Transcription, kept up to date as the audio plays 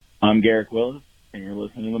I'm Garrick Willis, and you're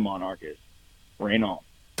listening to The Monarchists. Rain on.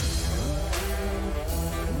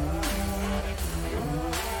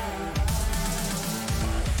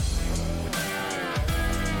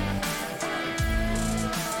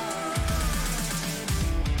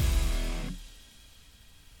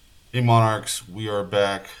 Hey Monarchs, we are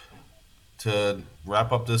back to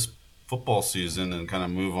wrap up this football season and kind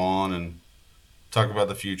of move on and talk about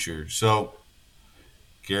the future. So,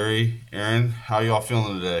 Gary, Aaron, how y'all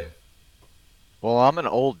feeling today? Well, I'm an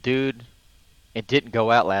old dude and didn't go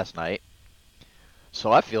out last night,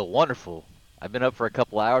 so I feel wonderful. I've been up for a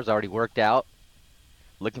couple hours, already worked out.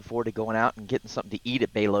 Looking forward to going out and getting something to eat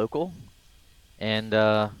at Bay Local. And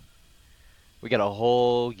we got a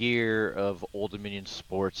whole year of Old Dominion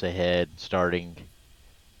sports ahead starting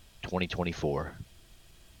 2024.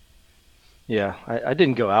 Yeah, I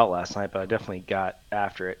didn't go out last night, but I definitely got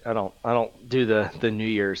after it. I don't do the New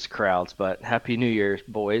Year's crowds, but Happy New Year,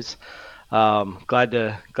 boys. Glad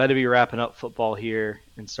to be wrapping up football here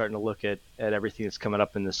and starting to look at everything that's coming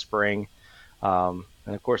up in the spring. And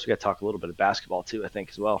of course, we got to talk a little bit of basketball too, I think,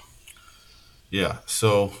 as well. Yeah,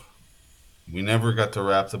 so we never got to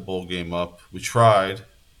wrap the bowl game up. We tried,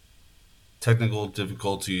 technical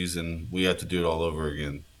difficulties, and we had to do it all over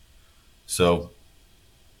again. So,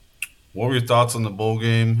 what were your thoughts on the bowl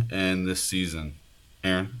game and this season,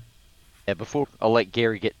 Aaron? And before I'll let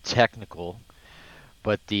Gary get technical,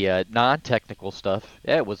 but the non-technical stuff,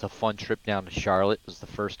 yeah, it was a fun trip down to Charlotte. It was the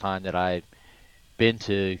first time that I'd been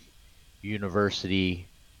to University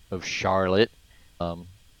of Charlotte. Um,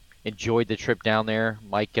 Enjoyed the trip down there.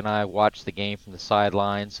 Mike and I watched the game from the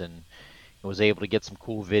sidelines and was able to get some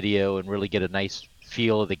cool video and really get a nice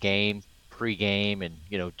feel of the game pre-game and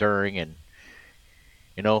during and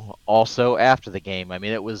also after the game. I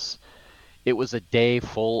mean, it was a day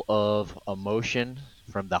full of emotion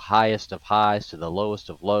from the highest of highs to the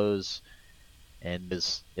lowest of lows, and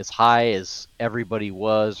as high as everybody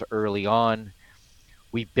was early on.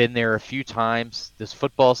 We've been there a few times this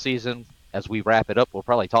football season. As we wrap it up, we'll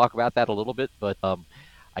probably talk about that a little bit, but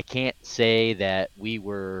I can't say that we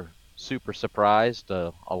were super surprised,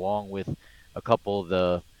 along with a couple of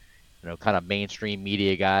the kind of mainstream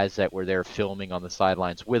media guys that were there filming on the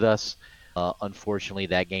sidelines with us. Unfortunately,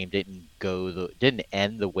 that game didn't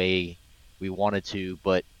end the way we wanted to,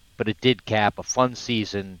 but it did cap a fun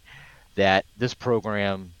season that this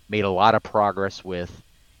program made a lot of progress with,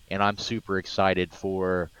 and I'm super excited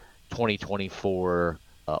for 2024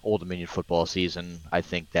 Old Dominion football season. I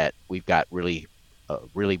think that we've got really a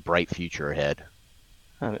really bright future ahead.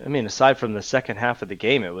 I mean, aside from the second half of the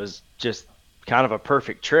game, it was just kind of a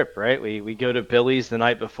perfect trip, right? We go to Billy's the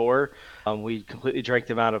night before. We completely drank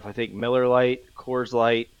them out of, I think, Miller Lite, Coors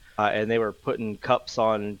Light, and they were putting cups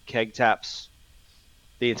on keg taps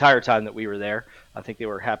the entire time that we were there. I think they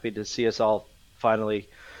were happy to see us all finally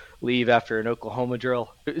leave after an Oklahoma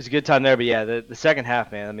drill. It was a good time there, but yeah, the second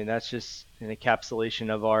half, man. I mean, that's just an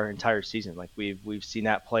encapsulation of our entire season. Like we've seen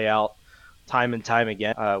that play out time and time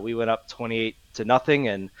again. We went up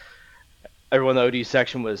 28-0, and everyone in the OD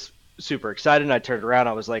section was super excited. And I turned around,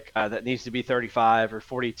 I was like, that needs to be 35 or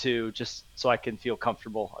 42, just so I can feel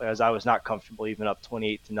comfortable, as I was not comfortable even up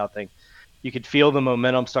 28-0. You could feel the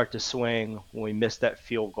momentum start to swing when we missed that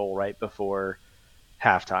field goal right before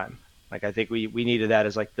halftime. Like I think we needed that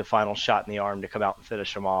as like the final shot in the arm to come out and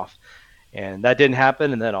finish them off, and that didn't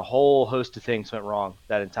happen. And then a whole host of things went wrong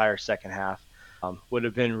that entire second half. Would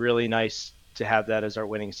have been really nice to have that as our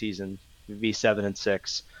winning season. We'd be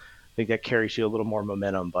 7-6. I think that carries you a little more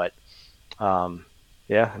momentum, but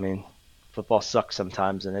yeah, I mean, football sucks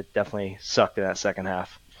sometimes, and it definitely sucked in that second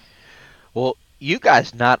half. Well, you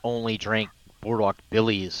guys not only drank Boardwalk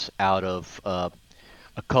Billy's out of a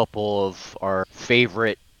couple of our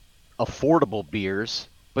favorite affordable beers,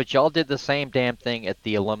 but y'all did the same damn thing at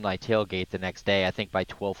the alumni tailgate the next day. I think by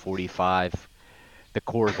 12:45, the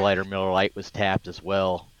Coors Light or Miller Lite was tapped as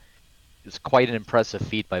well. It's quite an impressive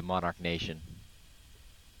feat by Monarch Nation.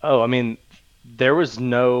 Oh, I mean, there was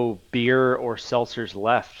no beer or seltzers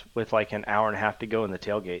left with like an hour and a half to go in the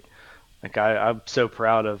tailgate. Like I'm so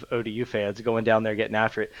proud of ODU fans going down there getting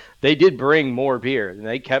after it. They did bring more beer, and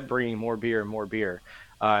they kept bringing more beer and more beer.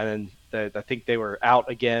 I think they were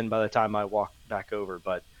out again by the time I walked back over.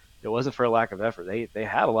 But it wasn't for a lack of effort. They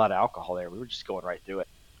had a lot of alcohol there. We were just going right through it.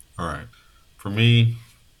 All right. For me,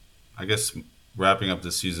 I guess wrapping up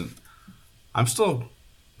this season, I'm still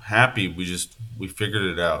happy we figured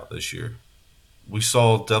it out this year. We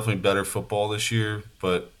saw definitely better football this year,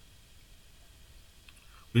 but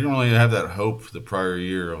we didn't really have that hope the prior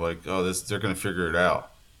year of like, oh, this they're going to figure it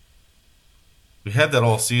out. We had that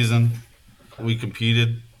all season. We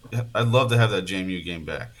competed. I'd love to have that JMU game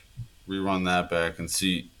back. rerun that back and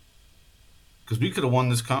see because we could have won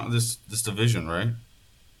this division, right?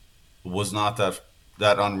 It was not that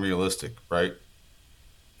unrealistic, right?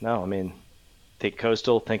 No, I mean, think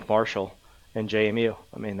Coastal, think Marshall, and JMU.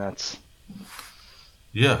 I mean,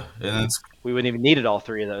 Yeah, and we wouldn't even needed all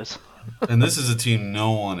three of those. this is a team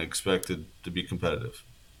no one expected to be competitive.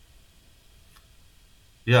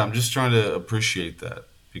 Yeah, I'm just trying to appreciate that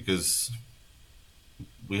because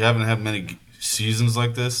we haven't had many seasons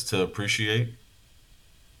like this to appreciate.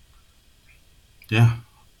 Yeah,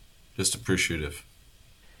 just appreciative.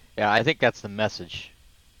 Yeah, I think that's the message.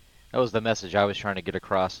 That was the message I was trying to get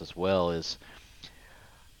across as well. Is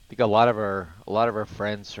I think a lot of our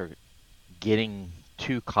friends are getting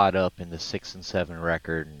too caught up in the 6-7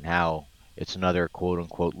 record and how it's another quote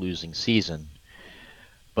unquote losing season.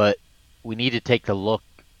 But we need to take a look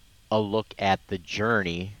at the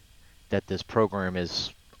journey that this program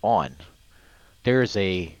is on. There's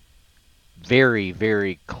a very,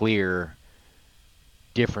 very clear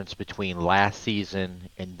difference between last season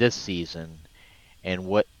and this season, and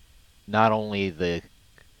what not only the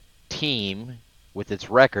team with its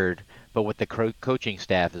record, but what the coaching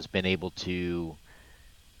staff has been able to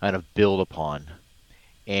kind of build upon.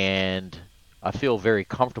 And I feel very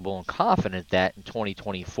comfortable and confident that in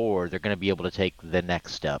 2024 they're going to be able to take the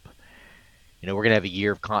next step. We're going to have a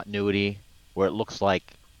year of continuity where it looks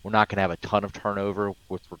like we're not going to have a ton of turnover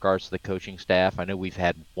with regards to the coaching staff. I know we've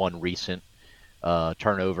had one recent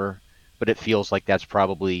turnover, but it feels like that's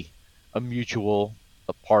probably a mutual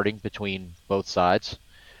parting between both sides.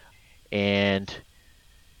 And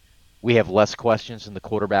we have less questions in the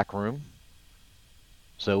quarterback room.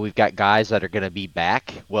 So we've got guys that are going to be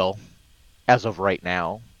back. Well, as of right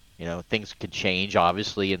now, things could change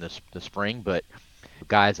obviously in the spring, but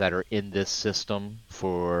guys that are in this system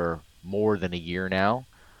for more than a year now.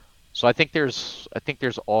 So I think there's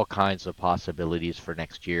all kinds of possibilities for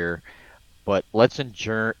next year, but let's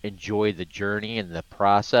enjoy the journey and the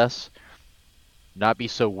process, not be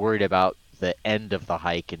so worried about the end of the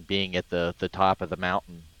hike and being at the top of the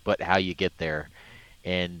mountain, but how you get there.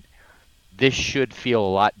 And this should feel a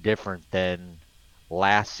lot different than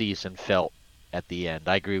last season felt at the end.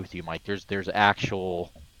 I agree with you, Mike. There's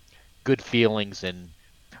actual good feelings, and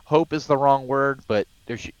hope is the wrong word, but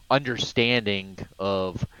there's understanding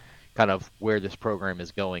of kind of where this program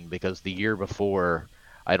is going, because the year before,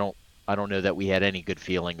 I don't I don't know that we had any good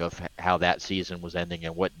feeling of how that season was ending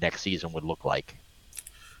and what next season would look like.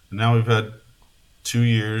 And now we've had 2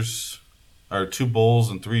 years, or two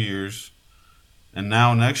bowls in 3 years, and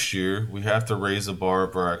now next year we have to raise the bar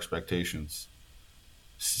of our expectations.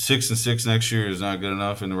 6-6 next year is not good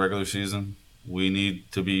enough in the regular season. We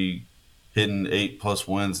need to be hitting 8+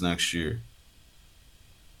 wins next year.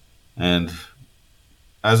 And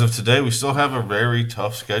as of today, we still have a very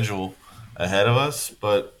tough schedule ahead of us,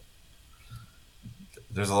 but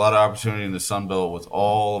there's a lot of opportunity in the Sun Belt with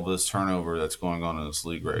all of this turnover that's going on in this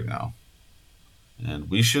league right now. And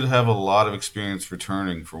we should have a lot of experience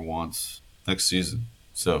returning for once next season.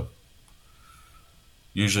 So,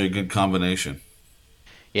 usually a good combination.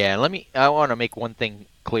 Yeah, and I want to make one thing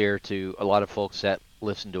clear to a lot of folks that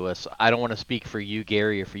listen to us. I don't want to speak for you,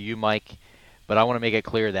 Gary, or for you, Mike, but I want to make it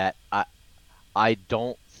clear that I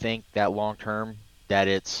don't think that long term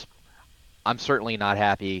that I'm certainly not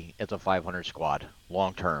happy it's a 500 squad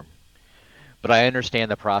long term. But I understand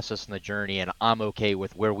the process and the journey, and I'm okay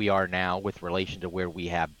with where we are now with relation to where we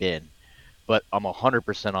have been. But I'm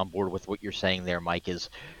 100% on board with what you're saying there, Mike. Is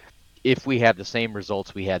if we have the same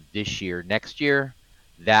results we had this year, next year,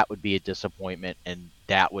 that would be a disappointment, and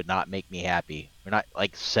that would not make me happy. We're not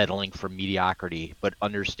like settling for mediocrity, but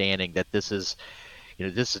understanding that this is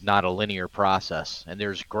not a linear process, and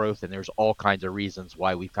there's growth, and there's all kinds of reasons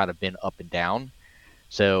why we've kind of been up and down.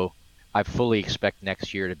 So I fully expect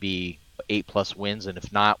next year to be 8+ wins, and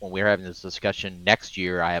if not, when we're having this discussion next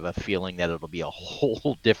year, I have a feeling that it'll be a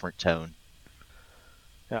whole different tone.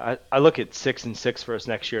 Yeah, I look at 6-6 for us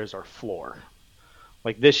next year as our floor.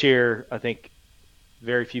 Like this year, I think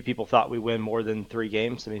very few people thought we win more than 3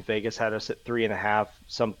 games. I mean, Vegas had us at 3.5.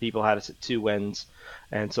 Some people had us at 2 wins,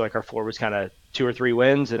 and so like our floor was kind of 2 or 3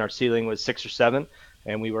 wins, and our ceiling was 6 or 7,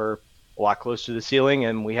 and we were a lot closer to the ceiling,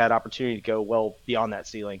 and we had opportunity to go well beyond that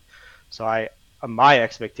ceiling. So my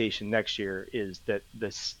expectation next year is that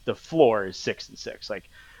the floor is 6-6. Like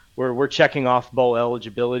we're checking off bowl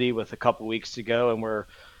eligibility with a couple weeks to go, and we're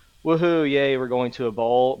woohoo, yay, we're going to a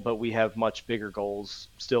bowl, but we have much bigger goals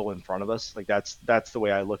still in front of us. Like that's the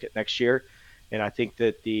way I look at next year, and I think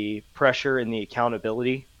that the pressure and the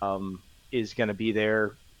accountability is going to be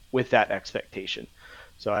there with that expectation.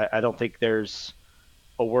 So I don't think there's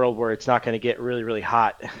a world where it's not going to get really really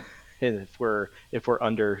hot if we're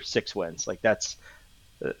under 6 wins. Like that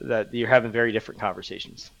you're having very different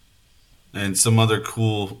conversations. And some other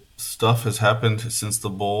cool stuff has happened since the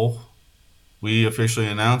bowl. We officially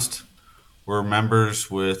announced we're members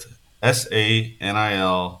with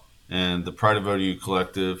SANIL and the Pride of ODU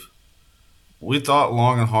Collective. We thought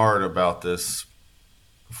long and hard about this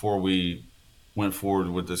before we went forward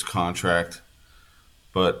with this contract.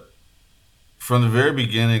 But from the very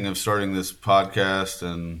beginning of starting this podcast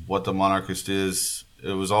and what the Monarchist is,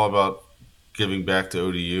 it was all about giving back to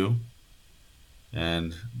ODU.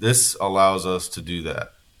 And this allows us to do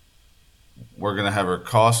that. We're going to have our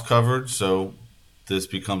costs covered, so this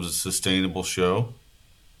becomes a sustainable show.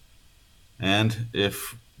 And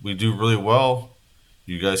if we do really well,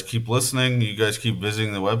 you guys keep listening, you guys keep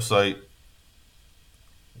visiting the website,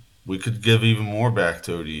 we could give even more back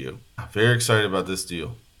to ODU. Very excited about this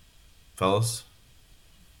deal. Fellas?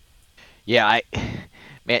 Yeah,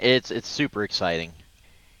 man, it's super exciting.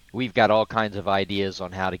 We've got all kinds of ideas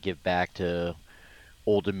on how to give back to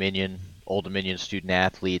Old Dominion student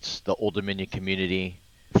athletes, the Old Dominion community.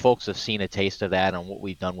 Folks have seen a taste of that on what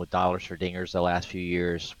we've done with Dollars for Dingers the last few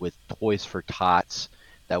years, with Toys for Tots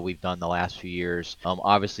that we've done the last few years.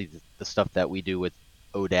 Obviously, the stuff that we do with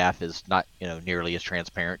ODAF is not nearly as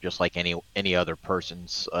transparent, just like any other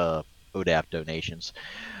person's ODAF donations.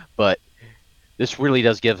 But this really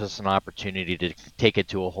does give us an opportunity to take it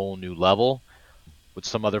to a whole new level. What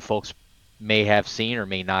some other folks may have seen or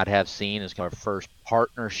may not have seen is our first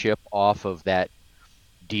partnership off of that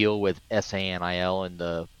deal with SANIL and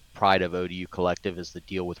the Pride of ODU Collective is the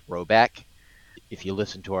deal with Roback. If you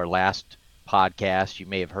listen to our last podcast, you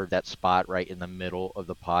may have heard that spot right in the middle of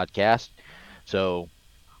the podcast. So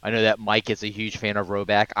I know that Mike is a huge fan of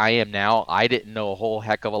Roback. I am now. I didn't know a whole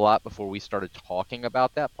heck of a lot before we started talking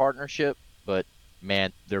about that partnership, but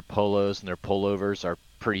man, their polos and their pullovers are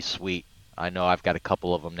pretty sweet. I know I've got a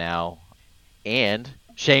couple of them now. And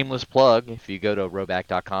shameless plug, if you go to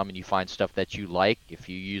roback.com and you find stuff that you like, if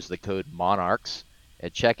you use the code MONARCHS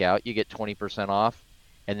at checkout, you get 20% off.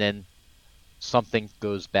 And then something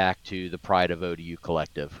goes back to the Pride of ODU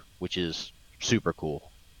Collective, which is super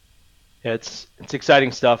cool. Yeah, it's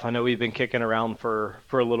exciting stuff. I know we've been kicking around for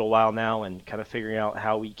a little while now and kind of figuring out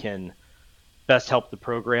how we can best help the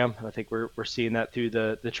program. I think we're seeing that through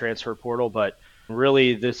the transfer portal, but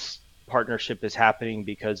really this partnership is happening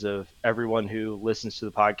because of everyone who listens to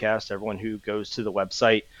the podcast, everyone who goes to the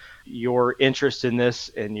website. Your interest in this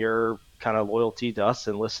and your kind of loyalty to us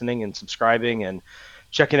and listening and subscribing and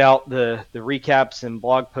checking out the recaps and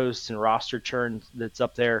blog posts and roster churn that's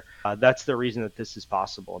up there. That's the reason that this is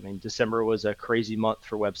possible. I mean, December was a crazy month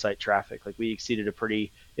for website traffic. Like we exceeded a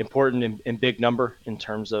pretty important and big number in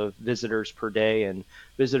terms of visitors per day and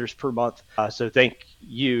visitors per month. So thank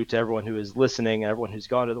you to everyone who is listening, everyone who's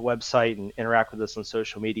gone to the website and interact with us on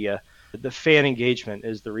social media. The fan engagement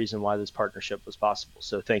is the reason why this partnership was possible.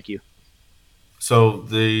 So thank you. So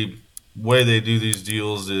the way they do these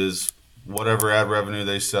deals is whatever ad revenue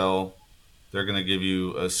they sell, they're going to give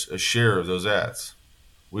you a share of those ads.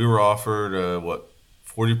 We were offered a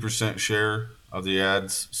 40% share of the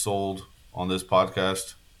ads sold on this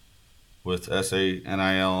podcast with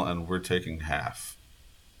SANIL, and we're taking half.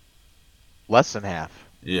 Less than half.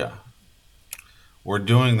 Yeah. We're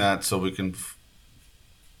doing that so we can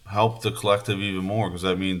help the collective even more, because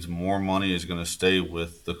that means more money is going to stay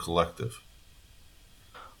with the collective.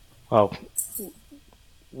 Well,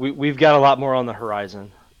 we've got a lot more on the horizon.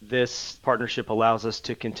 This partnership allows us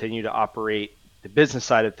to continue to operate the business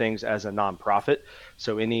side of things as a nonprofit.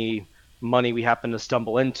 So any money we happen to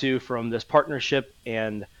stumble into from this partnership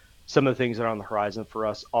and some of the things that are on the horizon for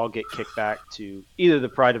us all get kicked back to either the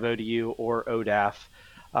Pride of ODU or ODAF.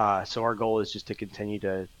 So our goal is just to continue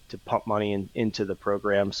to pump money into the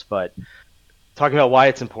programs. But talking about why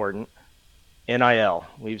it's important, NIL,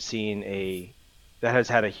 we've seen that has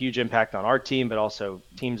had a huge impact on our team, but also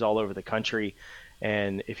teams all over the country.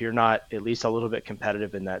 And if you're not at least a little bit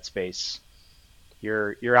competitive in that space,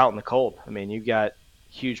 you're out in the cold. I mean, you've got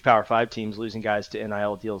huge Power 5 teams losing guys to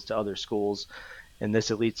NIL deals to other schools, and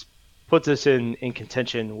this at least puts us in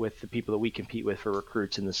contention with the people that we compete with for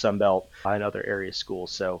recruits in the Sun Belt and other area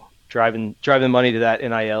schools. So driving money to that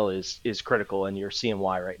NIL is critical, and you're seeing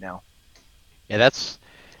why right now. Yeah,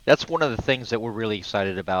 that's one of the things that we're really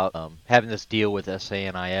excited about. Having this deal with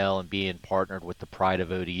SANIL and being partnered with the Pride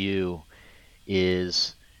of ODU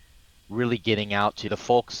is really getting out to the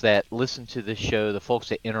folks that listen to this show, the folks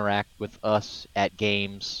that interact with us at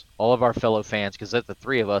games, all of our fellow fans, because the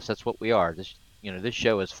three of us, that's what we are. This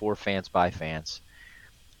show is for fans by fans,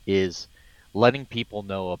 is letting people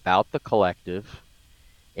know about the collective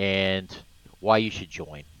and why you should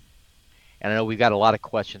join. And I know we've got a lot of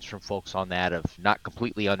questions from folks on that of not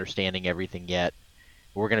completely understanding everything yet.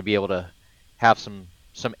 We're going to be able to have some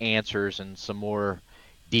answers and some more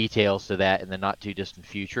details to that in the not too distant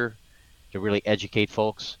future to really educate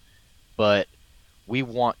folks. But we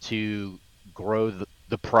want to grow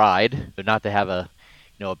the pride, but not to have a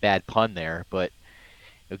bad pun there, but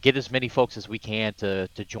get as many folks as we can to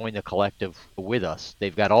join the collective with us.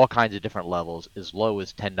 They've got all kinds of different levels, as low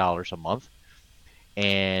as $10 a month,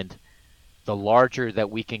 and the larger that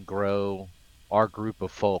we can grow our group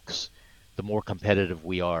of folks, the more competitive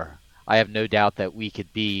we are. I have no doubt that we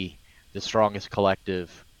could be the strongest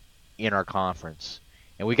collective in our conference.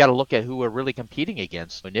 And we got to look at who we're really competing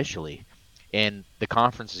against initially. And the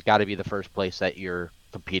conference has got to be the first place that you're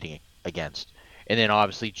competing against. And then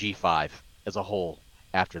obviously G5 as a whole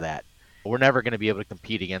after that. We're never going to be able to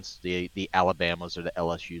compete against the Alabamas or the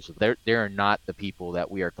LSUs. They're not the people that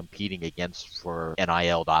we are competing against for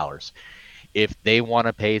NIL dollars. If they want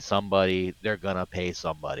to pay somebody, they're going to pay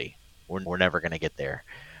somebody. We're never going to get there.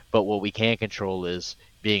 But what we can control is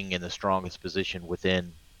being in the strongest position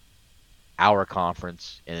within our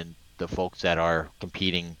conference and the folks that are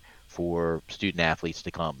competing for student athletes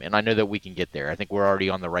to come. And I know that we can get there. I think we're already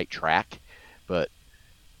on the right track, but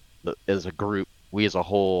as a group, we as a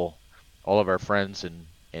whole, all of our friends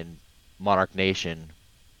and Monarch Nation,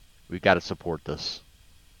 we've got to support this.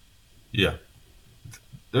 Yeah.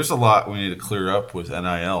 There's a lot we need to clear up with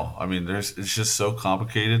NIL. I mean, it's just so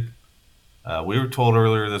complicated. We were told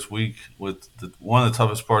earlier this week one of the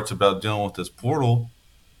toughest parts about dealing with this portal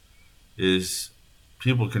is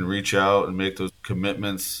people can reach out and make those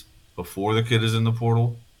commitments before the kid is in the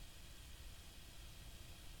portal.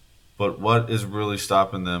 But what is really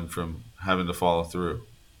stopping them from having to follow through?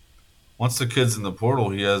 Once the kid's in the portal,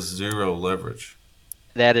 he has zero leverage.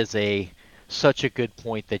 That is such a good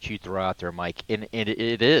point that you throw out there, Mike. And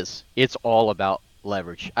it is. It's all about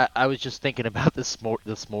leverage. I was just thinking about this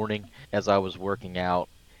morning as I was working out,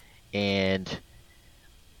 and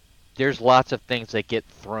there's lots of things that get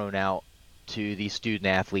thrown out to these student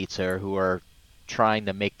athletes there who are trying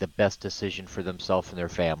to make the best decision for themselves and their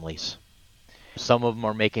families. Some of them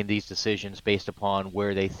are making these decisions based upon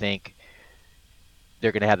where they think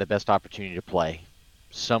they're going to have the best opportunity to play.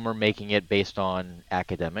 Some are making it based on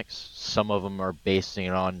academics. Some of them are basing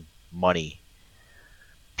it on money,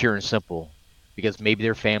 pure and simple, because maybe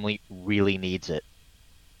their family really needs it.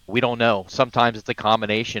 We don't know. Sometimes it's a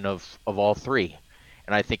combination of all three.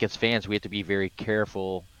 And I think as fans, we have to be very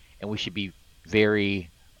careful and we should be very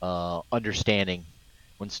understanding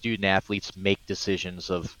when student athletes make decisions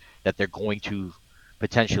of that they're going to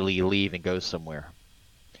potentially leave and go somewhere.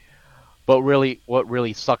 But really, what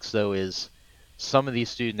really sucks though is some of these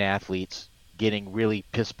student athletes getting really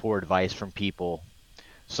piss poor advice from people,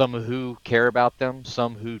 some who care about them,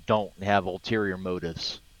 some who don't and have ulterior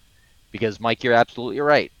motives. Because, Mike, you're absolutely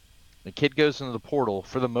right. The kid goes into the portal,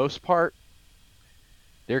 for the most part,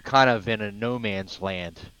 they're kind of in a no man's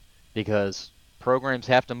land because programs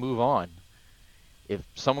have to move on. If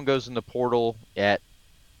someone goes in the portal at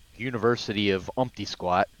University of Umpty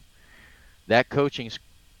Squat, that coaching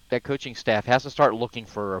staff has to start looking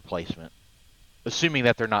for a replacement, assuming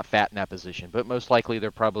that they're not fat in that position. But most likely, they're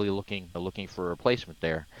probably looking for a replacement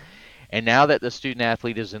there. And now that the student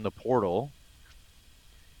athlete is in the portal,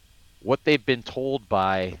 what they've been told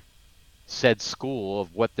by said school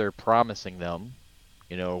of what they're promising them,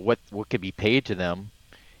 what could be paid to them,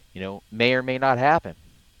 may or may not happen.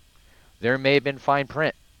 There may have been fine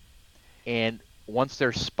print. And once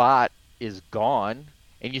their spot is gone,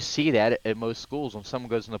 and you see that at most schools when someone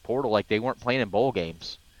goes in the portal, like they weren't playing in bowl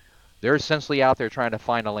games. They're essentially out there trying to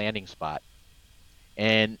find a landing spot.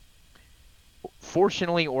 And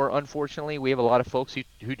fortunately or unfortunately, we have a lot of folks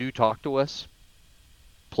who do talk to us,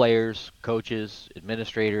 players, coaches,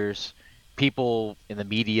 administrators, people in the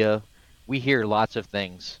media. We hear lots of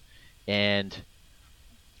things. And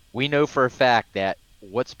we know for a fact that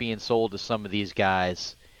what's being sold to some of these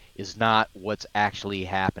guys is not what's actually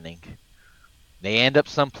happening. They end up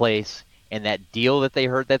someplace, and that deal that they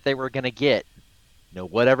heard that they were going to get,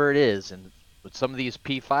 whatever it is, and with some of these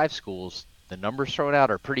P5 schools, the numbers thrown out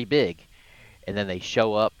are pretty big. And then they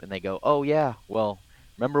show up and they go, oh, yeah, well,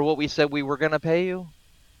 remember what we said we were going to pay you?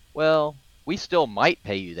 Well, we still might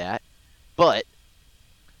pay you that, but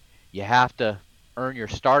you have to earn your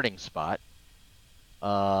starting spot.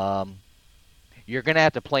 You're going to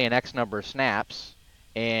have to play an X number of snaps,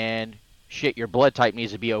 and shit, your blood type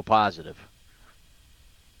needs to be O positive.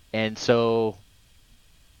 And so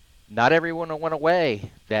not everyone went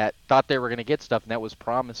away that thought they were going to get stuff and that was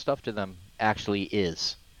promised stuff to them actually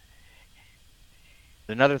is.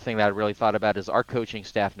 another thing that I really thought about is our coaching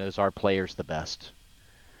staff knows our players the best.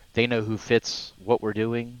 They know who fits what we're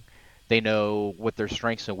doing. They know what their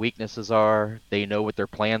strengths and weaknesses are. They know what their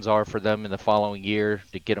plans are for them in the following year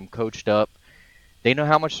to get them coached up. They know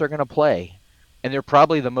how much they're going to play. And they're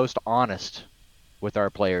probably the most honest with our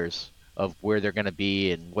players of where they're going to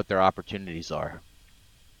be and what their opportunities are.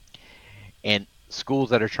 And schools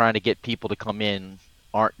that are trying to get people to come in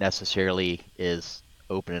aren't necessarily as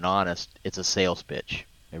open and honest. It's a sales pitch.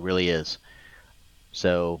 It really is.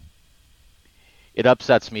 So it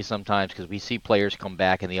upsets me sometimes because we see players come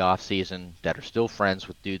back in the off season that are still friends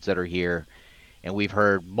with dudes that are here, and we've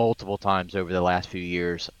heard multiple times over the last few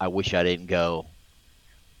years, I wish I didn't go.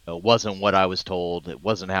 It wasn't what I was told. It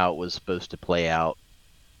wasn't how it was supposed to play out.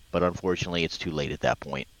 But unfortunately, it's too late at that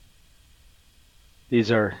point.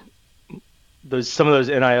 These are some of those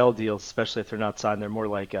NIL deals, especially if they're not signed. They're more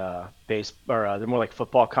like they're more like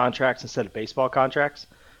football contracts instead of baseball contracts.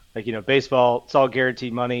 Like, baseball, it's all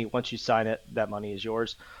guaranteed money. Once you sign it, that money is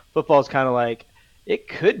yours. Football is kind of like, it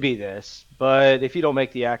could be this, but if you don't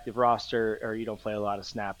make the active roster or you don't play a lot of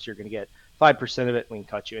snaps, you're going to get 5% of it. We can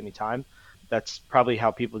cut you anytime. That's probably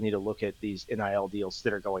how people need to look at these NIL deals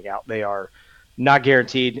that are going out. They are not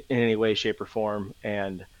guaranteed in any way, shape, or form,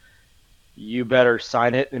 and you better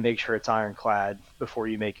sign it and make sure it's ironclad before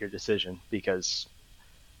you make your decision, because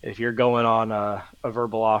if you're going on a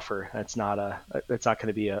verbal offer, that's not going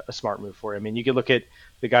to be a smart move for you. I mean, you could look at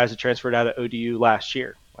the guys that transferred out of ODU last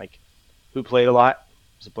year, like who played a lot.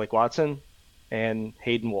 Was it Blake Watson and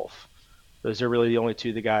Hayden Wolf? Those are really the only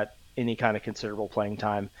two that got any kind of considerable playing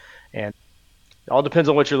time. And it all depends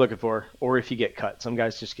on what you're looking for, or if you get cut. Some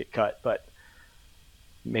guys just get cut, but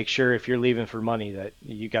make sure if you're leaving for money that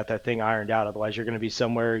you got that thing ironed out. Otherwise, you're going to be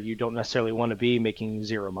somewhere you don't necessarily want to be, making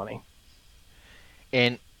zero money.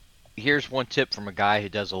 And here's one tip from a guy who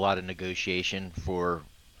does a lot of negotiation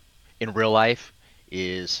in real life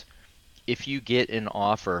is if you get an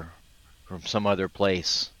offer from some other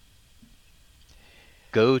place,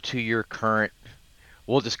 go to your current,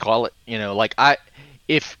 we'll just call it,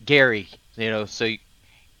 if Gary, so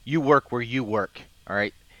you work where you work, all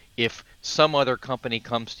right? If some other company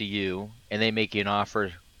comes to you and they make you an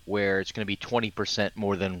offer where it's going to be 20%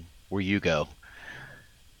 more than where you go,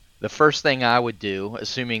 the first thing I would do,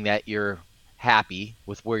 assuming that you're happy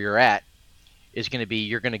with where you're at, is going to be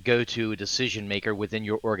you're going to go to a decision maker within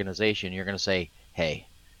your organization. You're going to say, "Hey,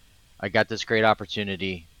 I got this great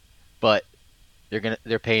opportunity, but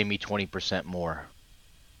they're paying me 20% more."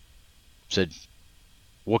 So,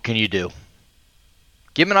 what can you do?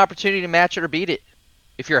 Give them an opportunity to match it or beat it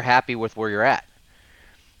if you're happy with where you're at.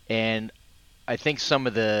 And I think some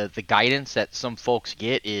of the guidance that some folks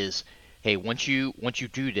get is, hey, once you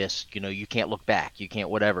do this, you can't look back, you can't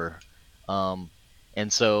whatever. And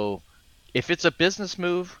so if it's a business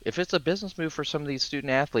move for some of these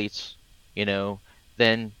student athletes,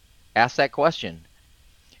 then ask that question.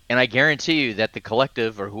 And I guarantee you that the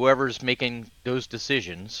collective or whoever's making those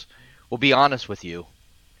decisions will be honest with you.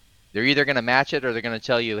 They're either going to match it or they're going to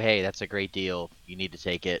tell you, hey, that's a great deal, you need to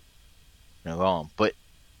take it, go on. But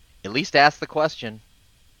at least ask the question.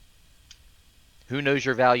 Who knows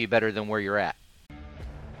your value better than where you're at?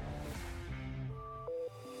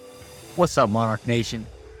 What's up, Monarch Nation?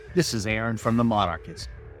 This is Aaron from the Monarchists.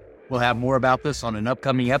 We'll have more about this on an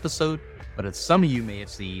upcoming episode, but as some of you may have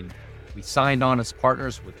seen, we signed on as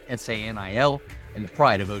partners with SANIL and the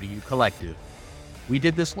Pride of ODU Collective. We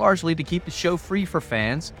did this largely to keep the show free for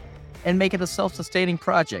fans and make it a self-sustaining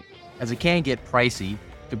project, as it can get pricey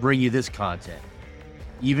to bring you this content.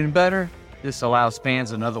 Even better, this allows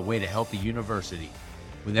fans another way to help the university.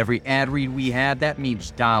 With every ad read we had, that means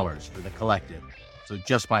dollars for the collective. So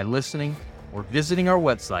just by listening or visiting our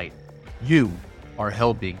website, you are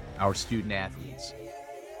helping our student athletes.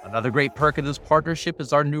 Another great perk of this partnership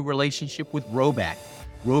is our new relationship with Roback.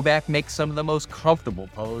 Roback makes some of the most comfortable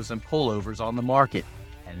polos and pullovers on the market,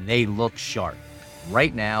 and they look sharp.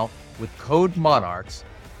 Right now, with code MONARCHS,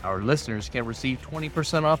 our listeners can receive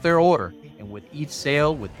 20% off their order, and with each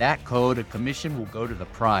sale with that code, a commission will go to the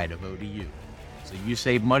Pride of ODU. So you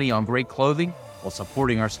save money on great clothing while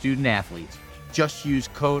supporting our student athletes. Just use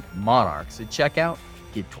code MONARCHS at checkout,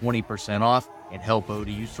 get 20% off, and help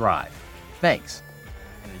ODU thrive. Thanks,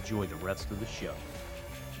 and enjoy the rest of the show.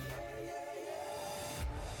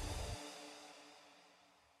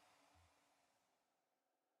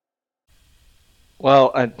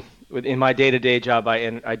 Well, in my day-to-day job,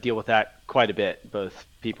 I deal with that quite a bit, both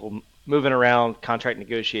people moving around, contract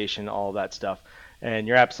negotiation, all that stuff. And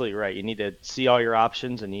you're absolutely right. You need to see all your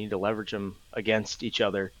options and you need to leverage them against each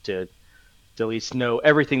other to to at least know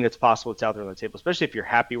everything that's possible that's out there on the table, especially if you're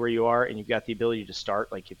happy where you are and you've got the ability to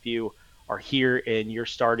start. Like if you are here and you're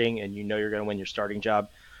starting and you know you're going to win your starting job,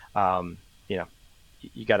 um, you know,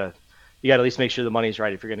 you gotta at least make sure the money's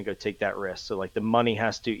right if you're going to go take that risk. So like the money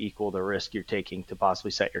has to equal the risk you're taking to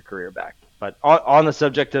possibly set your career back. But on the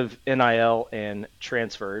subject of NIL and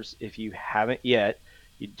transfers, if you haven't yet,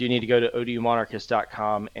 you do need to go to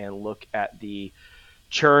odumonarchist.com and look at the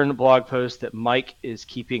churn blog post that Mike is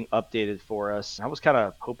keeping updated for us. I was kind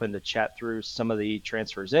of hoping to chat through some of the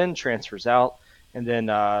transfers in, transfers out, and then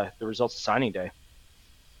the results of signing day.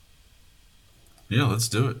 Yeah, let's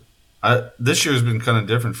do it. This year has been kind of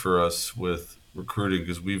different for us with recruiting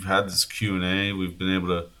because we've had this Q&A. We've been able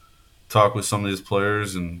to talk with some of these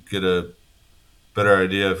players and get a better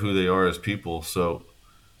idea of who they are as people. So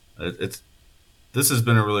this has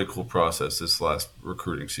been a really cool process this last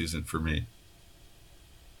recruiting season for me.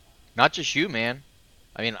 Not just you, man.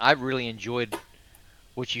 I mean, I've really enjoyed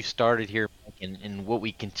what you started here and what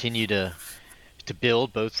we continue to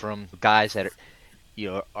build, both from guys that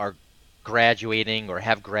are graduating or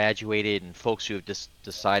have graduated, and folks who have just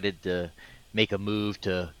decided to make a move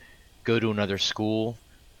to go to another school.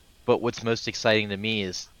 But what's most exciting to me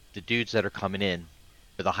is the dudes that are coming in,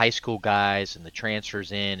 the high school guys and the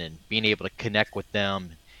transfers in, and being able to connect with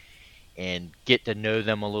them and get to know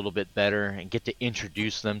them a little bit better and get to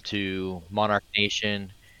introduce them to Monarch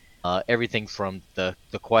Nation. Everything from the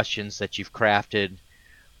questions that you've crafted,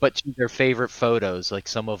 but to their favorite photos. Like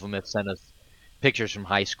some of them have sent us pictures from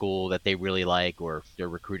high school that they really like, or their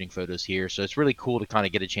recruiting photos here. So it's really cool to kind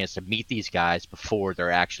of get a chance to meet these guys before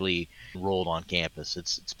they're actually enrolled on campus.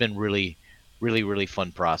 It's been really, really, really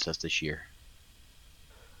fun process this year.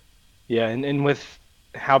 Yeah, and with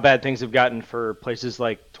how bad things have gotten for places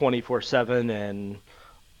like 24/7 and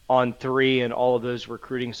On3 and all of those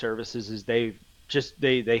recruiting services, is they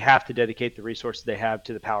have to dedicate the resources they have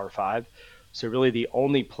to the Power Five. So really, the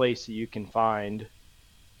only place that you can find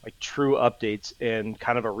like true updates and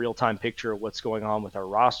kind of a real-time picture of what's going on with our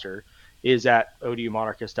roster is at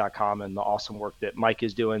odumonarchist.com, and the awesome work that Mike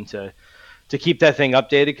is doing to keep that thing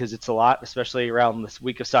updated, because it's a lot, especially around this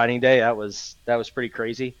week of signing day. That was pretty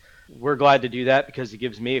crazy. We're glad to do that because it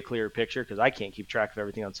gives me a clearer picture, because I can't keep track of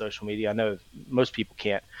everything on social media. I know most people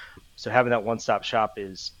can't. So having that one-stop shop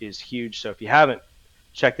is huge. So if you haven't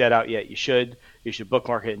checked that out yet, you should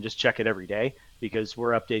bookmark it and just check it every day, because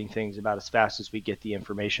we're updating things about as fast as we get the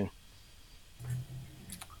information.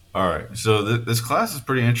 All right, so this class is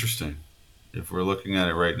pretty interesting if we're looking at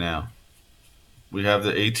it right now. We have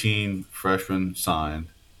the 18 freshmen signed,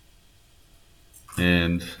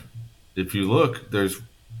 and if you look, there's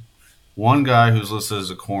one guy who's listed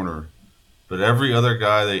as a corner, but every other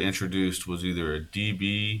guy they introduced was either a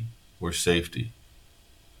DB or safety.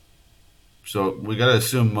 So we got to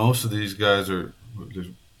assume most of these guys are, there's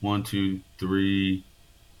 1, 2, 3,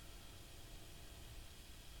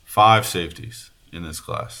 5 safeties in this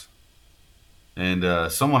class.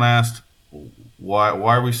 And someone asked, why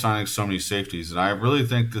are we signing so many safeties? And I really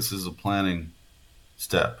think this is a planning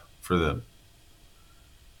step for them.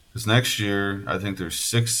 Because next year, I think there's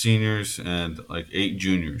 6 seniors and like 8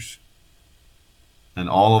 juniors. And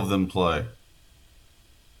all of them play.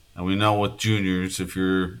 And we know with juniors, if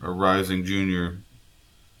you're a rising junior,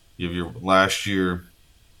 you have your last year,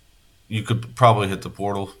 you could probably hit the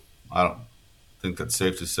portal. I don't think that's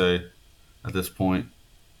safe to say at this point.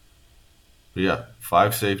 But yeah,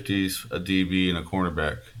 5 safeties, a DB, and a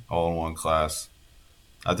cornerback all in one class.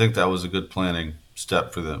 I think that was a good planning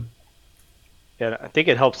step for them. Yeah, I think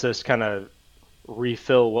it helps us kind of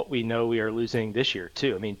refill what we know we are losing this year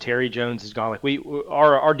too. I mean, Terry Jones is gone. Like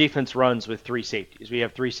our defense runs with 3 safeties. We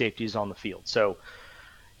have 3 safeties on the field. So,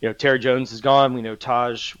 Terry Jones is gone. We know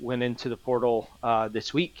Taj went into the portal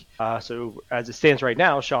this week. So as it stands right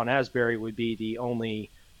now, Sean Asbury would be the only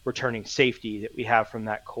returning safety that we have from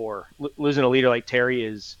that core. Losing a leader like Terry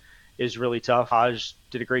is really tough. Taj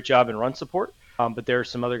did a great job in run support. But there are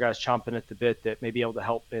some other guys chomping at the bit that may be able to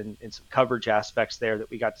help in some coverage aspects there that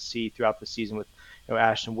we got to see throughout the season with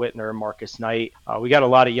Ashton Whitner, Marcus Knight. We got a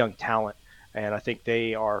lot of young talent, and I think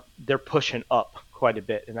they're pushing up quite a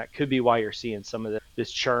bit, and that could be why you're seeing some of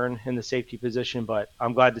this churn in the safety position. But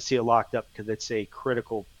I'm glad to see it locked up because it's a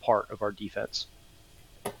critical part of our defense.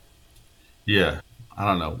 Yeah, I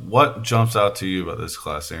don't know. What jumps out to you about this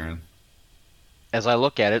class, Aaron? As I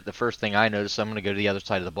look at it, the first thing I notice, I'm going to go to the other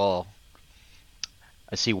side of the ball.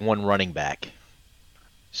 I see 1 running back.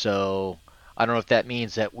 So I don't know if that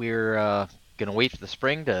means that we're going to wait for the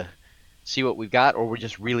spring to see what we've got, or we're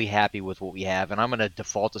just really happy with what we have. And I'm going to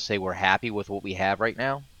default to say we're happy with what we have right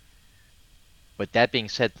now. But that being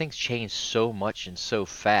said, things change so much and so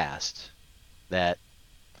fast that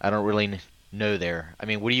I don't really know there. I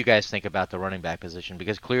mean, what do you guys think about the running back position?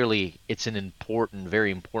 Because clearly it's an important,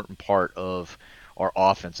 very important part of our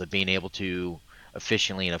offense of being able to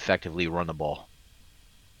efficiently and effectively run the ball.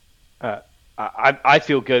 I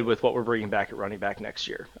feel good with what we're bringing back at running back next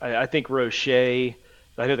year. I think Roche, I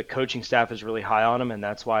know the coaching staff is really high on him, and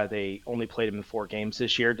that's why they only played him in 4 games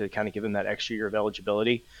this year to kind of give him that extra year of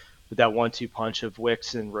eligibility. But that 1-2 punch of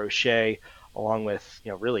Wicks and Roche, along with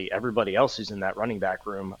really everybody else who's in that running back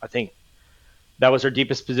room, I think that was our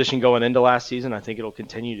deepest position going into last season. I think it'll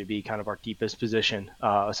continue to be kind of our deepest position,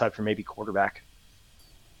 aside from maybe quarterback.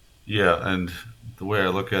 Yeah, and the way I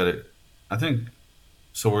look at it, I think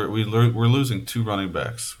so. We're losing 2 running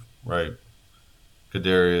backs, right?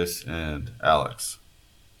 Kadarius and Alex.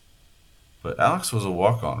 But Alex was a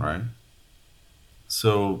walk-on, right?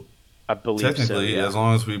 So I believe so. technically, Yeah. as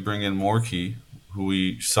long as we bring in Morkey, who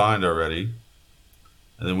we signed already,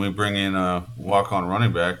 and then we bring in a walk-on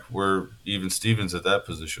running back, we're even Stevens at that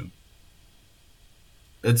position.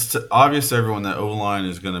 It's obvious to everyone that O-line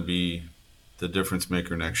is going to be the difference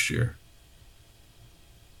maker next year.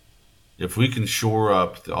 If we can shore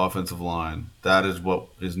up the offensive line, that is what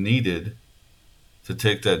is needed to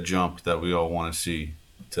take that jump that we all want to see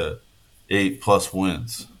to 8+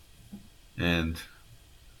 wins. And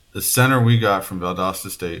the center we got from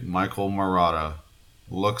Valdosta State, Michael Murata,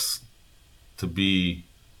 looks to be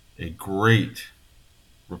a great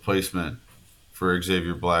replacement for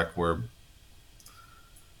Xavier Black, where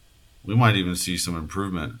we might even see some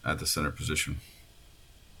improvement at the center position.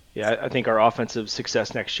 Yeah, I think our offensive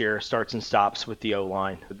success next year starts and stops with the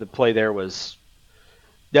O-line. The play there was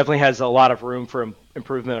definitely has a lot of room for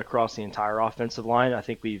improvement across the entire offensive line. I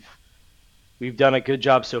think we've done a good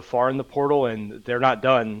job so far in the portal, and they're not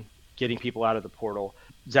done getting people out of the portal.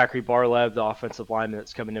 Zachary Barlev, the offensive lineman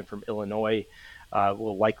that's coming in from Illinois,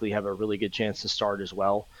 will likely have a really good chance to start as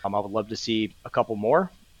well. I would love to see a couple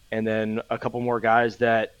more, and then a couple more guys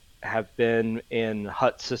that have been in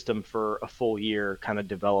Hut's system for a full year kind of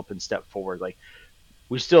develop and step forward. Like,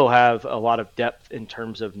 we still have a lot of depth in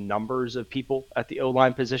terms of numbers of people at the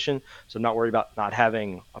O-line position, so I'm not worried about not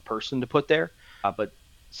having a person to put there. But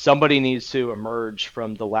somebody needs to emerge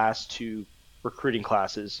from the last 2 recruiting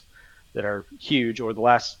classes that are huge, or the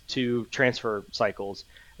last 2 transfer cycles,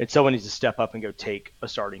 and someone needs to step up and go take a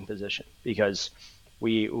starting position, because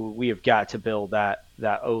we have got to build that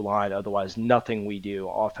O-line. Otherwise, nothing we do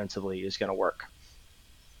offensively is going to work.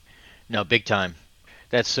 No, big time.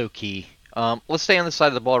 That's so key. Let's stay on the side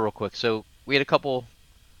of the ball real quick. So we had a couple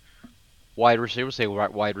wide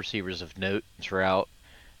receivers of note throughout.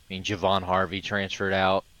 I mean, Javon Harvey transferred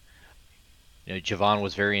out. Javon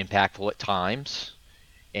was very impactful at times.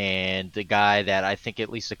 And the guy that I think at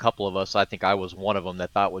least a couple of us, I think I was one of them that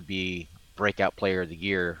thought would be breakout player of the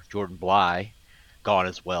year, Jordan Bly, gone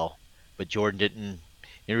as well. But Jordan didn't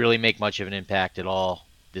really make much of an impact at all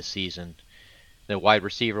this season. The wide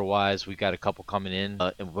receiver wise, we got a couple coming in,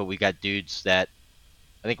 but we got dudes that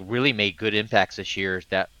I think really made good impacts this year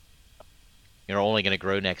that are only going to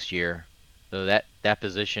grow next year. So that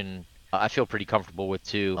position, I feel pretty comfortable with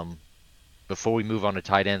too. Before we move on to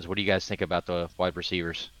tight ends, what do you guys think about the wide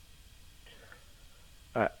receivers?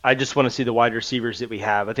 I just want to see the wide receivers that we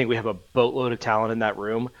have. I think we have a boatload of talent in that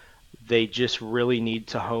room. They just really need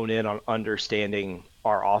to hone in on understanding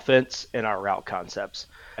our offense and our route concepts.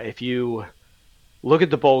 If you look at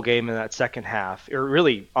the bowl game in that second half, or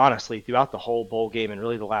really, honestly, throughout the whole bowl game and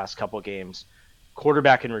really the last couple of games,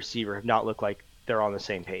 quarterback and receiver have not looked like they're on the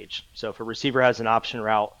same page. So if a receiver has an option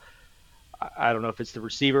route, I don't know if it's the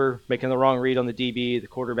receiver making the wrong read on the DB, the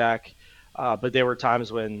quarterback, but there were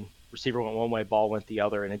times when receiver went one way, ball went the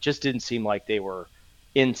other, and it just didn't seem like they were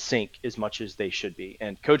in sync as much as they should be.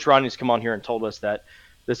 And Coach Rodney's come on here and told us that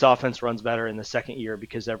this offense runs better in the second year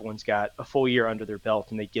because everyone's got a full year under their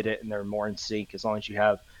belt and they get it and they're more in sync as long as you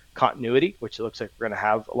have continuity, which it looks like we're going to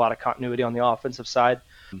have a lot of continuity on the offensive side.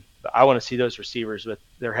 But I want to see those receivers with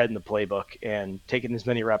their head in the playbook and taking as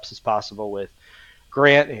many reps as possible with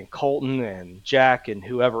Grant and Colton and Jack and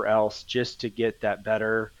whoever else, just to get that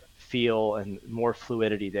better feel and more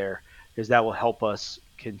fluidity there, because that will help us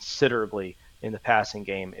considerably in the passing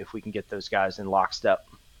game if we can get those guys in lockstep.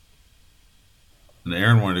 And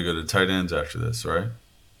Aaron wanted to go to tight ends after this, right?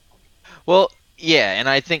 Well, yeah, and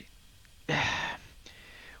I think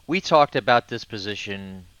we talked about this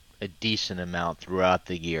position a decent amount throughout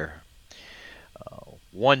the year.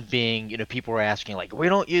 One being, people were asking, like, we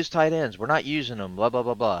don't use tight ends. We're not using them, blah, blah,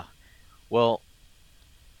 blah, blah. Well,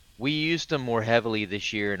 we used them more heavily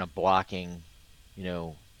this year in the blocking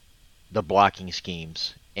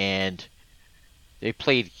schemes. And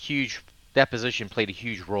that position played a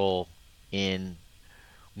huge role in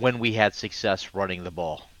when we had success running the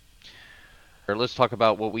ball. Or let's talk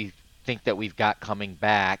about what we think that we've got coming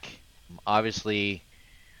back. Obviously,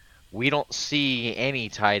 we don't see any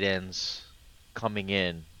tight ends coming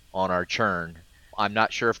in on our churn. I'm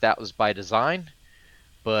not sure if that was by design,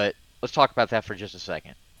 but let's talk about that for just a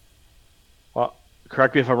second. Well,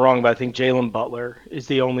 correct me if I'm wrong, but I think Jalen Butler is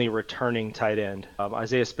the only returning tight end.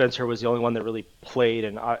 Isaiah Spencer was the only one that really played,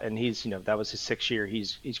 and he's that was his 6th year.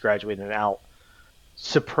 He's graduated and out.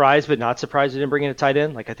 Surprised but not surprised he didn't bring in a tight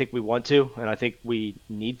end. Like I think we want to, and I think we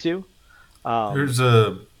need to. There's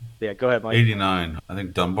a Yeah, go ahead, Mike. 89. I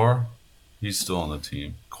think Dunbar. He's still on the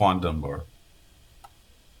team. Quan Dunbar.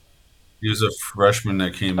 He was a freshman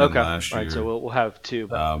that came in last year. All right, so we'll have 2.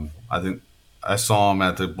 I think I saw him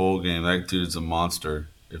at the bowl game. That dude's a monster.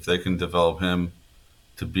 If they can develop him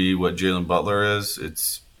to be what Jalen Butler is,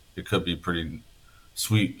 it could be pretty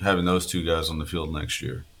sweet having those 2 guys on the field next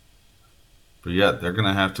year. But yeah, they're going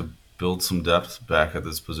to have to build some depth back at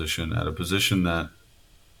this position, at a position that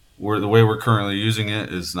the way we're currently using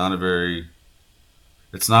it is not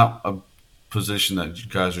it's not a position that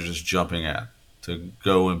guys are just jumping at to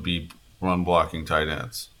go and be run blocking tight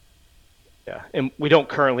ends. Yeah, and we don't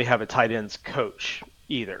currently have a tight ends coach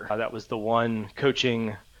either. That was the one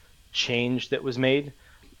coaching change that was made,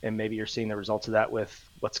 and maybe you're seeing the results of that with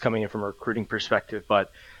what's coming in from a recruiting perspective.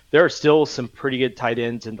 But there are still some pretty good tight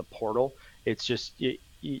ends in the portal. It's just you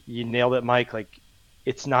nailed it, Mike. Like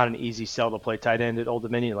it's not an easy sell to play tight end at Old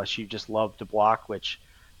Dominion unless you just love to block, which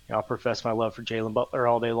I'll profess my love for Jalen Butler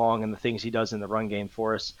all day long and the things he does in the run game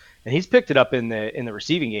for us. And he's picked it up in the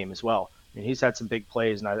receiving game as well. I mean, he's had some big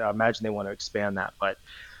plays, and I imagine they want to expand that. But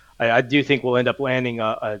I do think we'll end up landing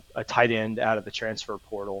a tight end out of the transfer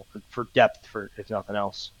portal for depth, if nothing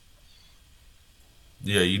else.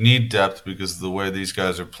 Yeah, you need depth because of the way these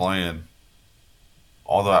guys are playing,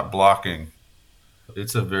 all that blocking.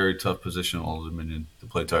 It's a very tough position at Old Dominion to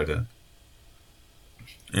play tight end.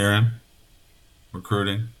 Aaron,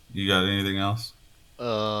 recruiting, you got anything else?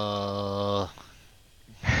 I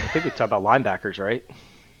think we talked about linebackers, right?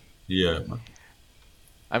 Yeah.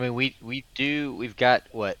 I mean, we've got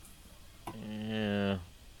what?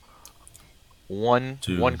 One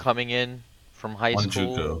coming in from high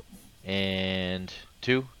school. JUCO. And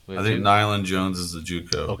 2? I think Nylan Jones is the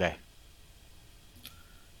JUCO. Okay.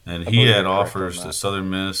 And he had offers to Southern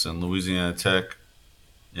Miss and Louisiana Tech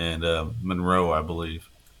and Monroe, I believe.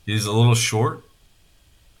 He's a little short,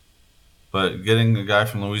 but getting a guy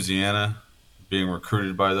from Louisiana being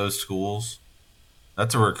recruited by those schools,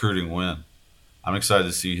 that's a recruiting win. I'm excited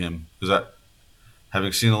to see him because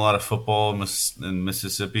having seen a lot of football in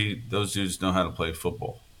Mississippi, those dudes know how to play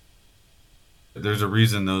football. There's a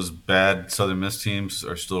reason those bad Southern Miss teams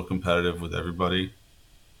are still competitive with everybody.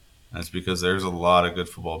 That's because there's a lot of good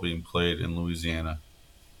football being played in Louisiana.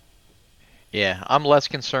 Yeah, I'm less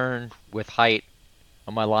concerned with height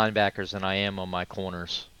on my linebackers than I am on my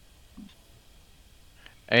corners.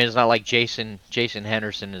 And it's not like Jason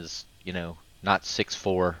Henderson is, not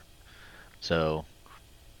 6'4". So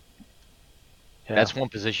that's one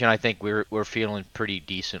position I think we're feeling pretty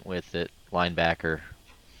decent with at linebacker.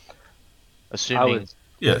 Assuming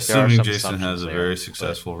Jason has a very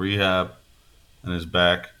successful rehab and is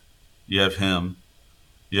back. You have him.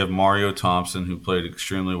 You have Mario Thompson, who played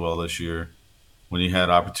extremely well this year when he had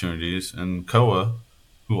opportunities, and Koa,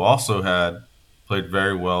 who also played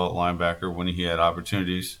very well at linebacker when he had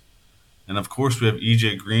opportunities. And of course, we have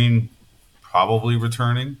EJ Green probably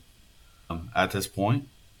returning at this point.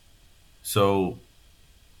 So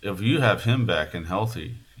if you have him back and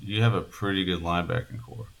healthy, you have a pretty good linebacking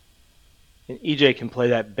core. And EJ can play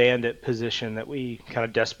that bandit position that we kind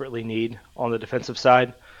of desperately need on the defensive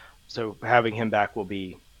side. So having him back will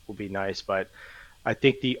be nice. But I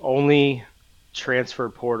think the only transfer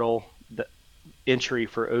portal entry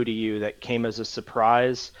for ODU that came as a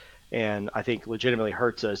surprise and I think legitimately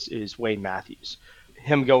hurts us is Wayne Matthews.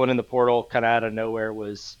 Him going in the portal kind of out of nowhere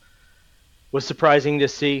was surprising to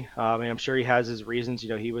see. I'm sure he has his reasons.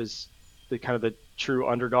 He was the kind of the true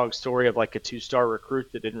underdog story of like a 2-star recruit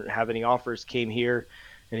that didn't have any offers, came here,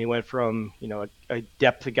 and he went from a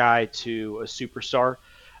depth guy to a superstar.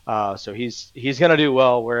 So he's going to do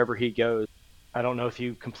well wherever he goes. I don't know if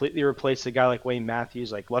you completely replace a guy like Wayne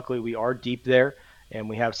Matthews. Like luckily we are deep there, and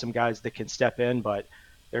we have some guys that can step in, but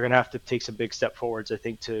they're going to have to take some big step forwards, I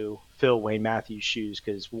think, to fill Wayne Matthews' shoes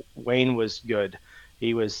because Wayne was good.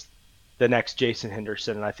 He was the next Jason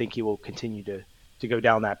Henderson, and I think he will continue to go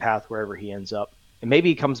down that path wherever he ends up. And maybe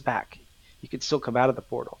he comes back. He could still come out of the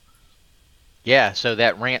portal. Yeah, so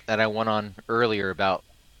that rant that I went on earlier about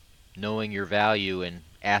knowing your value and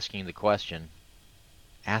asking the question,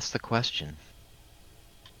 Ask the question.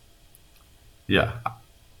 Yeah.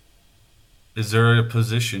 Is there a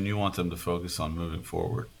position you want them to focus on moving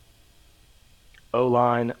forward? O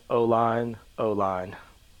line, O line, O line.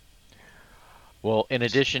 Well, in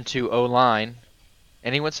addition to O line,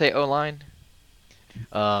 anyone say O line?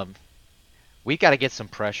 Um, we got to get some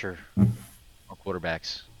pressure on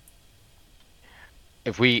quarterbacks.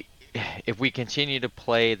 If we if we continue to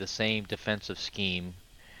play the same defensive scheme,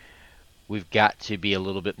 we've got to be a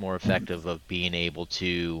little bit more effective of being able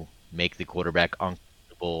to make the quarterback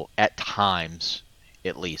uncomfortable at times,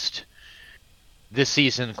 at least. This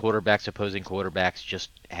season, opposing quarterbacks, just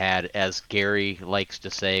had, as Gary likes to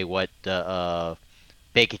say, what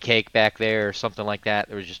bake a cake back there or something like that.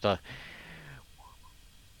 There was just a.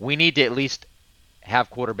 We need to at least have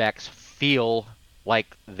quarterbacks feel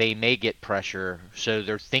like they may get pressure, so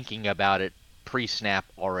they're thinking about it pre-snap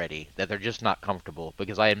already, that they're just not comfortable.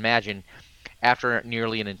 Because I imagine after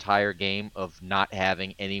nearly an entire game of not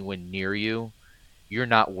having anyone near you, you're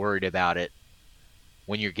not worried about it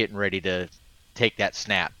when you're getting ready to take that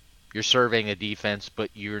snap. You're surveying a defense, but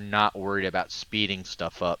you're not worried about speeding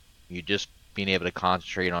stuff up. You're just being able to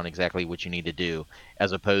concentrate on exactly what you need to do,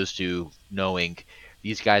 as opposed to knowing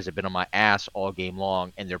these guys have been on my ass all game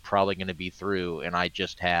long and they're probably going to be through, and I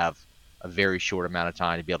just have a very short amount of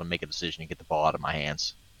time to be able to make a decision and get the ball out of my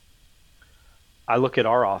hands. I look at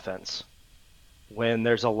our offense. When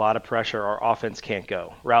there's a lot of pressure, our offense can't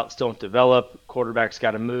go. Routes don't develop. Quarterback's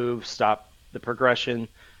got to move, stop the progression.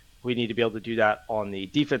 We need to be able to do that on the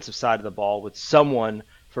defensive side of the ball with someone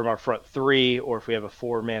from our front three, or if we have a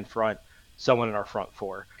four-man front, someone in our front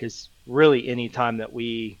four. Because really, any time that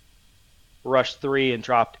we rushed three and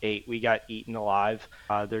dropped eight, we got eaten alive.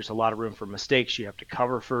 There's a lot of room for mistakes. You have to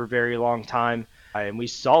cover for a very long time. And we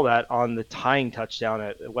saw that on the tying touchdown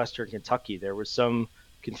at Western Kentucky. There was some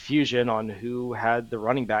confusion on who had the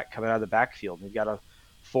running back coming out of the backfield. We've got a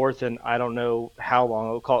fourth and I don't know how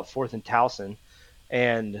long. We'll call it fourth and Towson.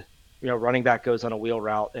 And, running back goes on a wheel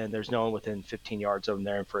route and there's no one within 15 yards of him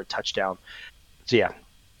there for a touchdown. So, yeah,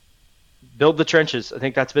 build the trenches. I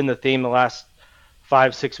think that's been the theme the last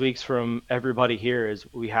 5-6 weeks from everybody here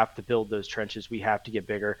is we have to build those trenches. We have to get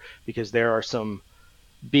bigger because there are some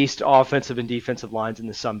beast offensive and defensive lines in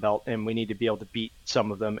the Sun Belt, and we need to be able to beat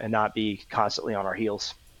some of them and not be constantly on our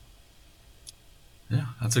heels. Yeah,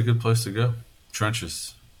 that's a good place to go.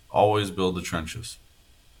 Trenches. Always build the trenches.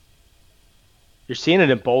 You're seeing it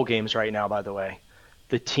in bowl games right now, by the way.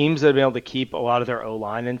 The teams that have been able to keep a lot of their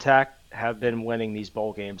O-line intact have been winning these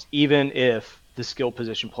bowl games, even if the skill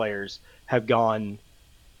position players have gone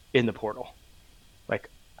in the portal. Like,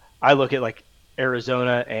 I look at,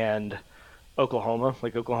 Arizona and Oklahoma.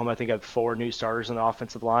 Like, Oklahoma, I think, had 4 new starters on the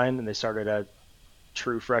offensive line, and they started a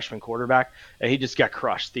true freshman quarterback, and he just got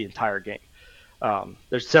crushed the entire game.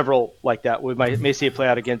 There's several like that. We may see it play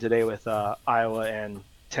out again today with Iowa and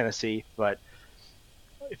Tennessee, but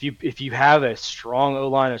if you have a strong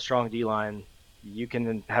O-line, a strong D-line, you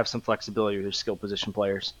can have some flexibility with your skill position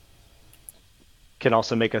players. Can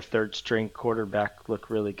also make a third-string quarterback look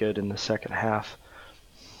really good in the second half.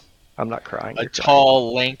 I'm not crying. A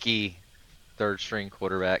tall, lanky third-string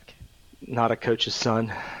quarterback. Not a coach's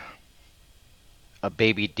son. A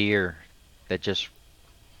baby deer that just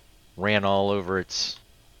ran all over its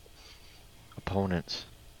opponents.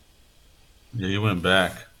 Yeah, he went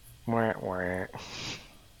back. Wah, wah.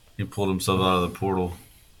 He pulled himself out of the portal.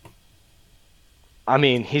 I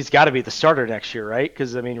mean, he's got to be the starter next year, right?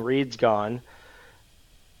 Because, Reed's gone.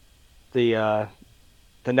 The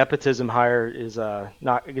nepotism hire is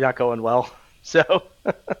not going well. So,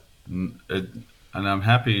 And I'm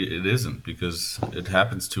happy it isn't because it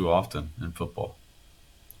happens too often in football.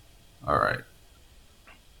 All right.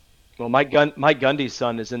 well, Mike Gundy's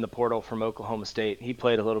son is in the portal from Oklahoma State. He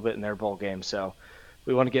played a little bit in their bowl game. So, if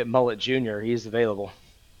we want to get Mullet Jr., he's available.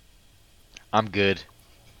 I'm good.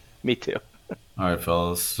 Me too. All right,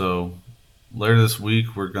 fellas. So later this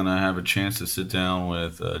week, we're going to have a chance to sit down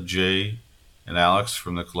with Jay and Alex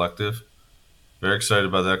from the collective. Very excited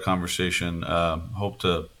about that conversation. Hope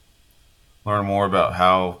to learn more about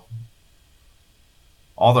how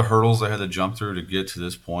all the hurdles they had to jump through to get to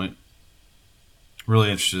this point.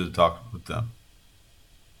 Really interested to talk with them.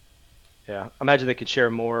 Yeah, I imagine they could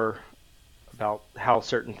share more about how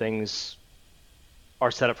certain things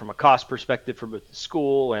are set up from a cost perspective for both the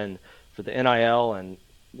school and for the NIL and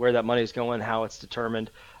where that money is going, how it's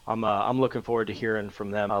determined. I'm looking forward to hearing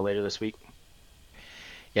from them later this week.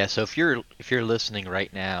 Yeah, so if you're listening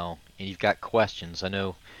right now and you've got questions, I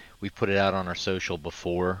know we've put it out on our social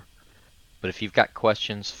before, but if you've got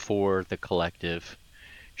questions for the collective,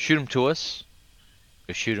 shoot them to us.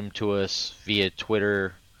 shoot them to us via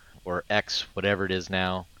Twitter or X, whatever it is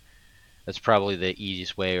now. That's probably the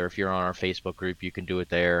easiest way. Or if you're on our Facebook group, you can do it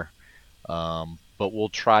there. But we'll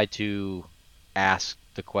try to ask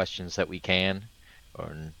the questions that we can,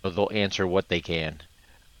 or they'll answer what they can.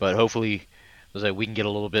 But hopefully, we can get a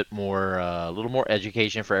little more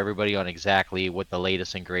education for everybody on exactly what the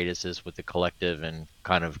latest and greatest is with the collective, and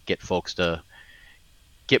kind of get folks to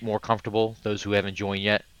get more comfortable, those who haven't joined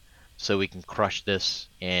yet, so we can crush this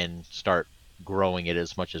and start growing it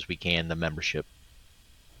as much as we can, the membership.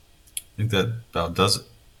 I think that about does it.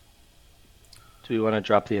 Do we want to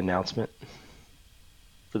drop the announcement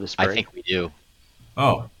for the spring? I think we do.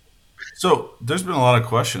 Oh, so there's been a lot of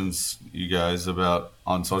questions, you guys, about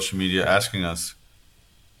on social media asking us,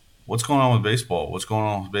 what's going on with baseball? What's going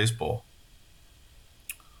on with baseball?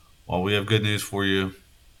 Well, we have good news for you.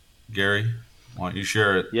 Gary, why don't you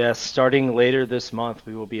share it? Yes, starting later this month,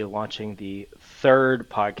 we will be launching the third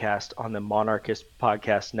podcast on the Monarchist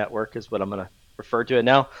Podcast Network, is what I'm going to refer to it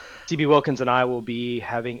now. CB Wilkins and I will be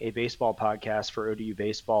having a baseball podcast for ODU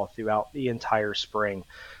baseball throughout the entire spring.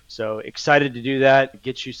 So excited to do that,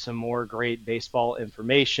 get you some more great baseball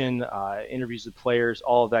information, interviews with players,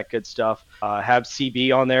 all of that good stuff. Have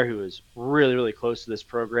CB on there, who is really, really close to this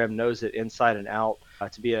program, knows it inside and out,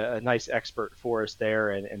 to be a nice expert for us there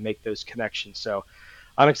and make those connections. So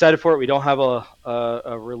I'm excited for it. We don't have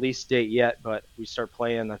a release date yet, but we start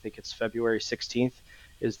playing, I think it's February 16th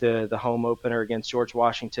is the home opener against George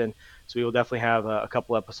Washington. So we will definitely have a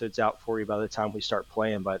couple episodes out for you by the time we start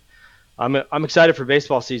playing. But I'm excited for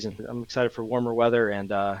baseball season. I'm excited for warmer weather and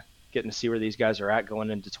getting to see where these guys are at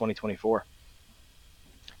going into 2024.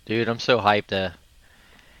 Dude, I'm so hyped to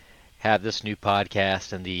have this new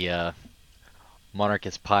podcast and the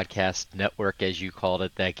Monarchist Podcast Network, as you called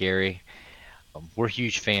it, that Gary. We're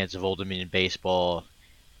huge fans of Old Dominion baseball,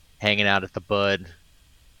 hanging out at the Bud,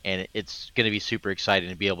 and it's going to be super exciting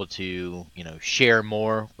to be able to, share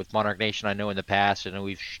more with Monarch Nation. I know in the past,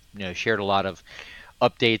 we've, shared a lot of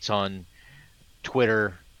updates on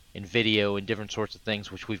Twitter and video and different sorts of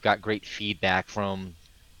things, which we've got great feedback from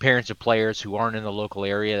parents of players who aren't in the local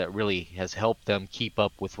area that really has helped them keep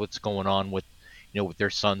up with what's going on with, with their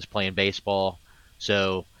sons playing baseball.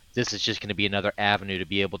 So this is just going to be another avenue to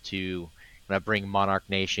be able to bring Monarch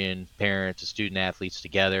Nation, parents, and student athletes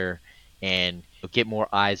together and get more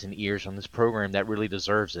eyes and ears on this program that really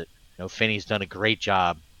deserves it. Finney's done a great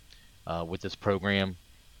job with this program,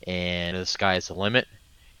 and the sky is the limit.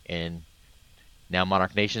 And now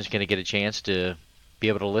Monarch Nation is going to get a chance to be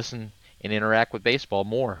able to listen and interact with baseball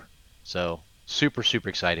more. So super, super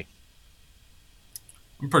exciting.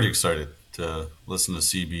 I'm pretty excited to listen to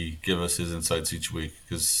CB give us his insights each week,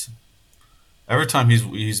 because every time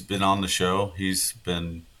he's been on the show, he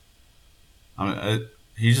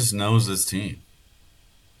just knows his team.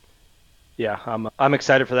 Yeah, I'm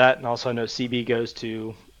excited for that, and also I know CB goes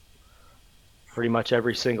to pretty much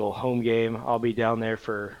every single home game. I'll be down there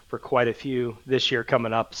for quite a few this year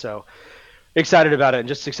coming up, so excited about it, and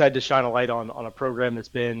just excited to shine a light on a program that's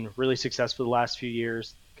been really successful the last few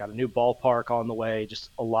years. Got a new ballpark on the way, just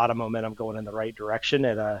a lot of momentum going in the right direction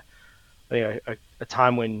at a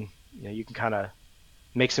time when you can kind of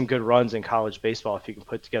make some good runs in college baseball if you can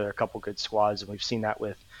put together a couple good squads, and we've seen that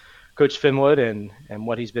with Coach Finwood and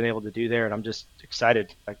what he's been able to do there, and I'm just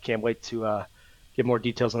excited. I can't wait to get more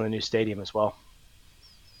details on the new stadium as well.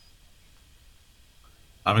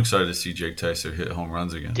 I'm excited to see Jake Tyser hit home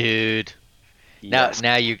runs again. Dude. Yes.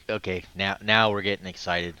 Now we're getting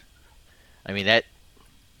excited. I mean, that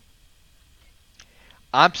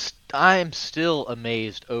I'm still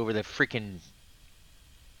amazed over the freaking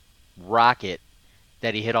rocket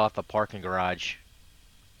that he hit off the parking garage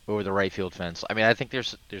over the right field fence. I mean, I think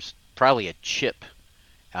there's probably a chip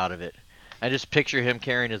out of it. I just picture him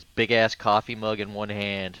carrying his big ass coffee mug in one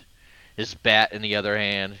hand, his bat in the other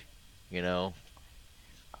hand. It's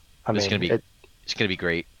gonna be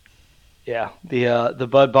great. Yeah, the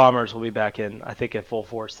Bud Bombers will be back in, I think, at full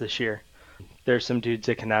force this year. There's some dudes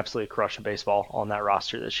that can absolutely crush a baseball on that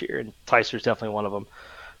roster this year, and Tyser's definitely one of them.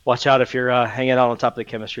 Watch out if you're hanging out on top of the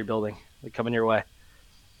chemistry building. They're coming your way.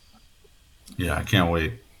 Yeah, I can't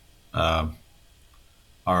wait. All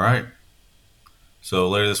right. So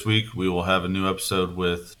later this week, we will have a new episode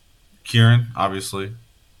with Kieran, obviously,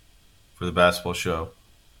 for the basketball show.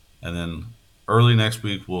 And then early next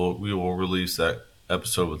week, we will release that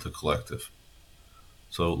episode with the collective.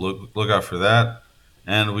 So look out for that.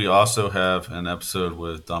 And we also have an episode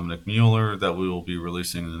with Dominic Mueller that we will be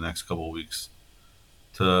releasing in the next couple of weeks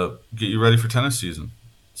to get you ready for tennis season.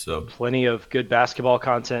 So plenty of good basketball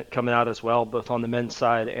content coming out as well, both on the men's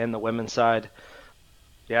side and the women's side.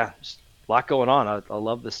 Yeah, just lot going on. I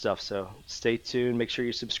love this stuff. So stay tuned. Make sure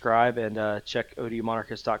you subscribe and check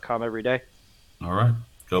odumonarchist.com every day. All right.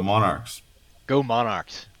 Go Monarchs. Go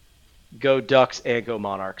Monarchs. Go Ducks and go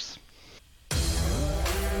Monarchs.